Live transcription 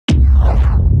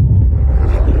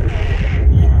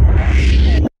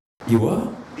You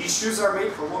what? These shoes are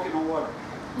made for walking on water.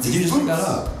 Did you just pick that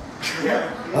up?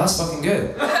 Yeah. That's fucking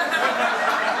good.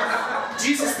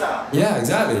 Jesus style. Yeah,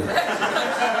 exactly.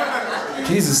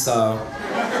 Jesus style.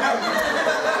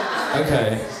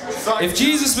 Okay. If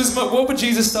Jesus was, what would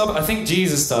Jesus style? I think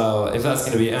Jesus style, if that's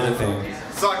going to be anything.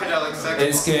 Psychedelic sex.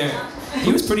 It's going.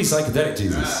 He was pretty psychedelic,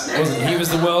 Jesus, wasn't he? He was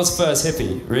the world's first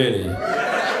hippie, really.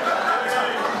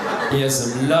 He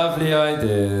has some lovely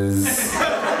ideas.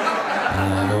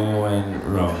 And it all went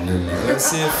wrong, didn't it? Let's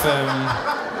see if,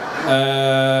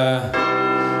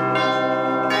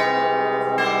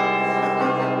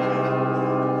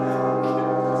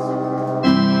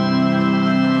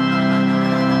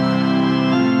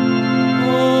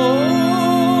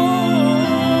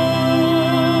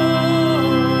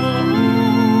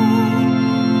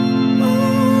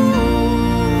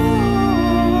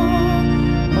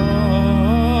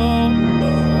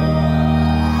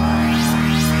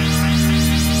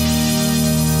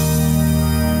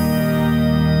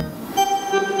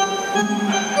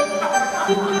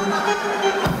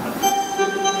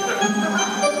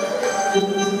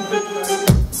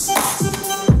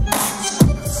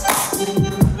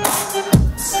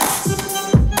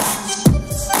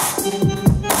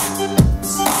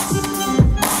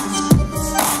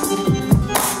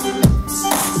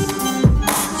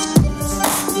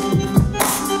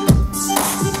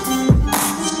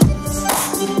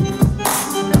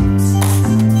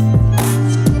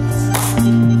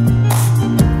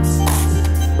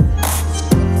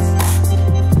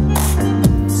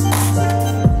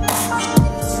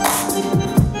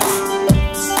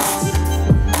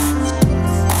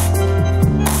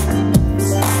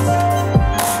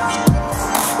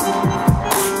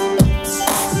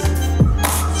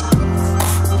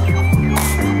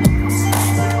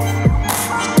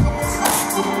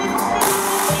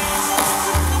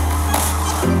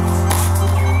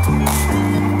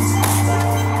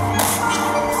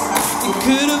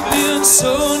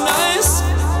 so nice.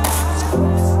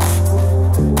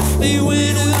 They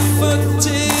went and fucked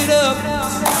it up.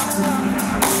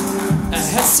 I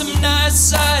had some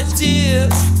nice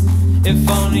ideas. If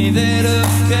only they'd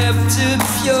have kept it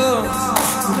pure.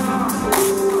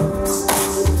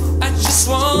 I just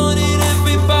wanted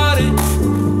everybody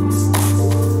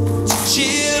to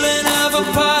chill and have a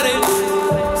party.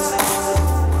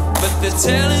 But they're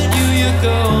telling you you're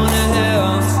going to hell.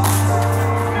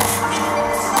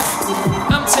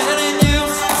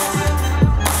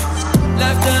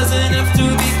 Doesn't have to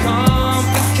be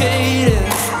complicated.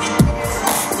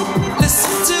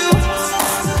 Listen to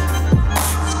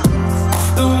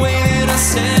the way that I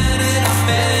said it, I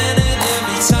meant it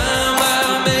every time I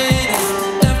made it.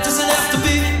 Life doesn't have to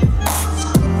be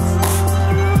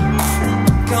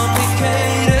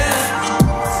complicated.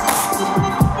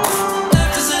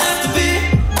 Life doesn't have to be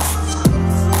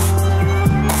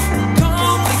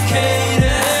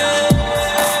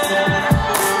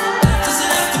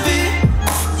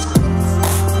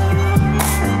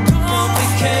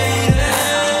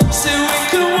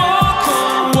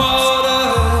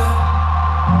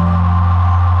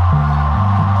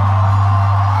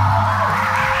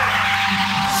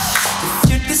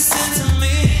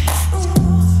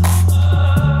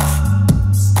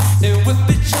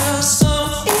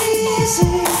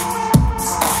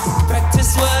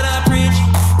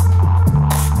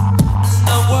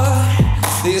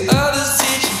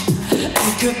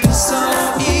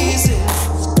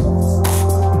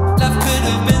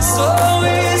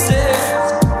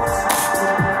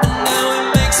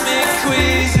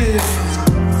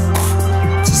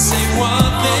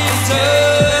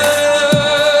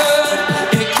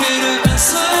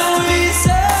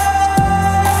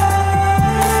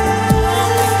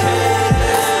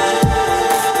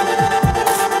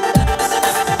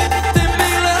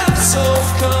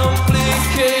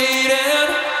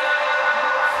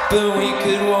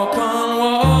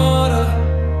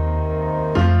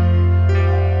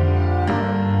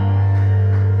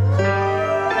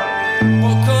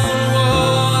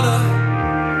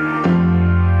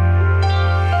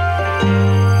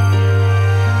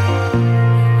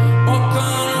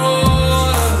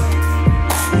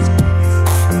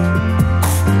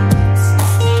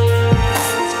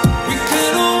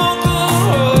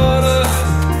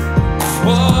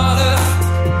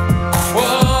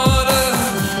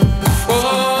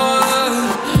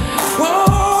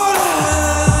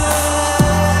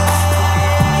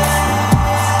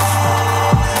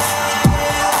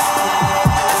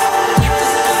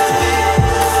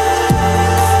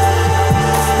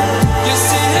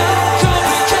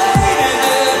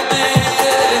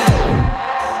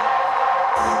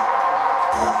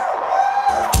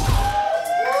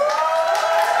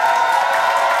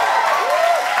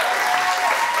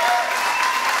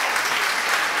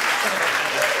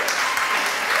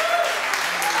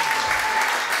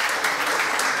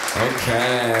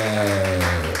Okay.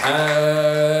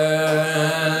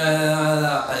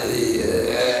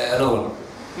 Another one.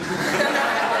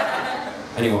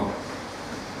 Anyone?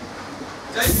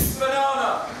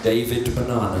 David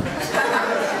Banana.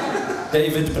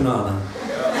 David Banana.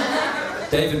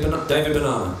 David Banana. David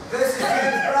Banana.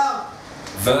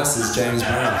 Versus James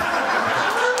Brown.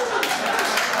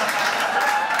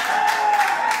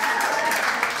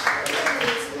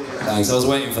 Thanks, I was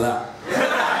waiting for that.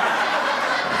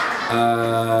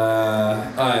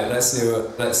 Alright, let's see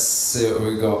what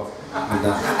we got with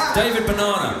that. David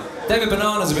Banana. David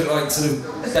Banana's a bit like sort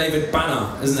of David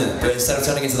Banner, isn't it? But instead of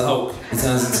turning into the Hulk, he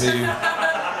turns into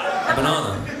a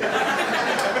banana.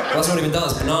 That's what he even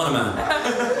does, Banana Man.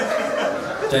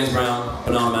 James Brown,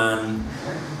 Banana Man,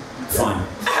 fine.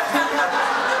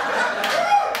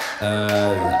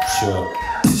 Sure.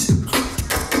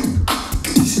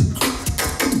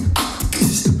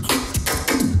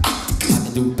 I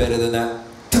can do better than that.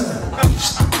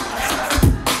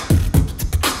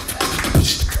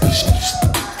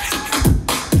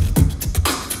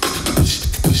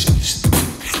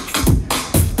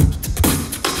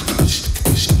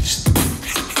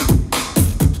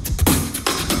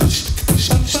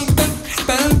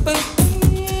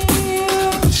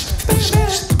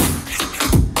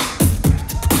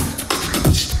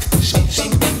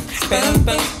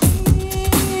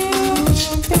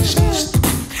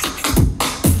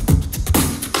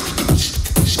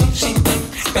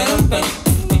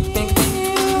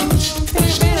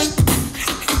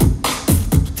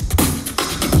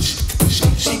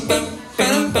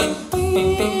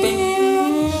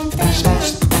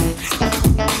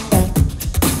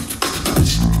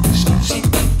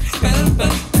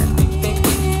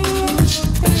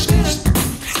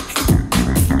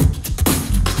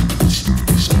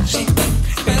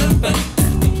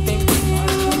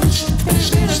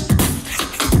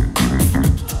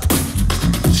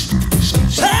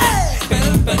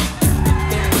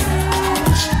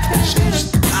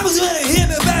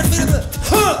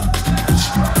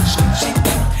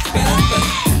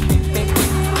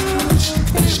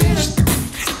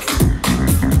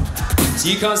 So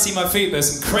you can't see my feet, but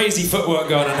there's some crazy footwork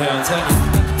going on here, I'm telling you.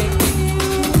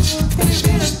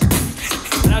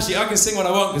 And actually, I can sing what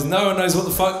I want because no one knows what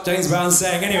the fuck James Brown's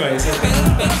saying anyway.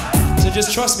 So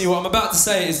just trust me, what I'm about to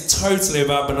say is totally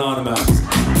about Banana Man.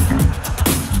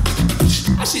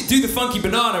 Actually, Do the Funky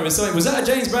Banana is something. Was that a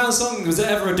James Brown song? Was there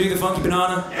ever a Do the Funky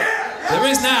Banana? Yeah. There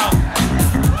is now.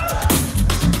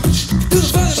 Do the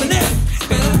Funky Banana.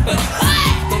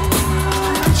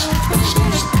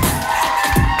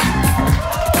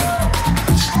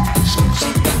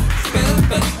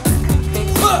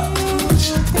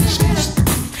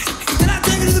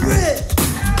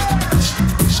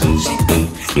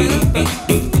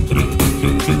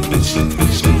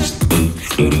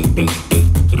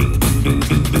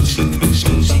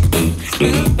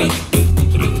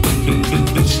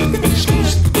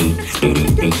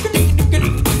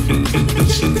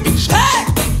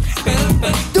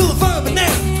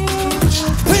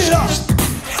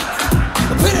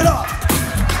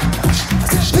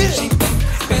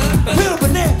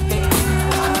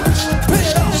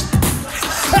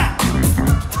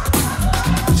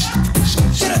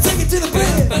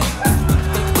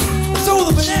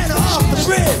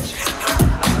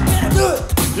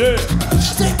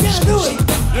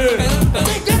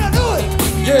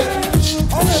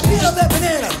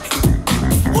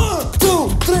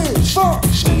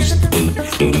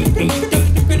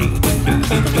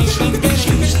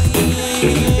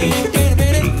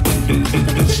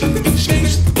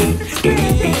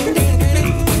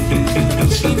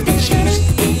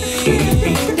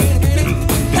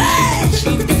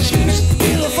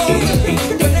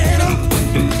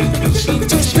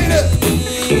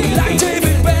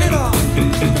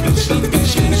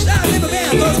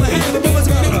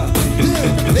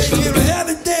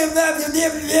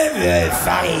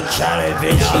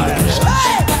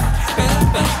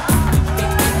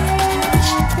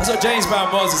 That's what James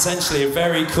Brown was, essentially, a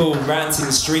very cool,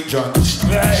 ranting street drunk. Okay.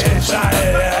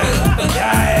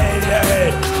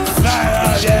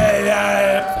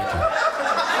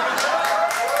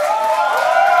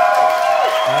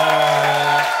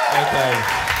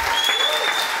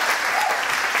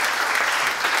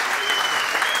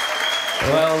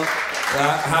 Well,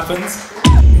 that happened.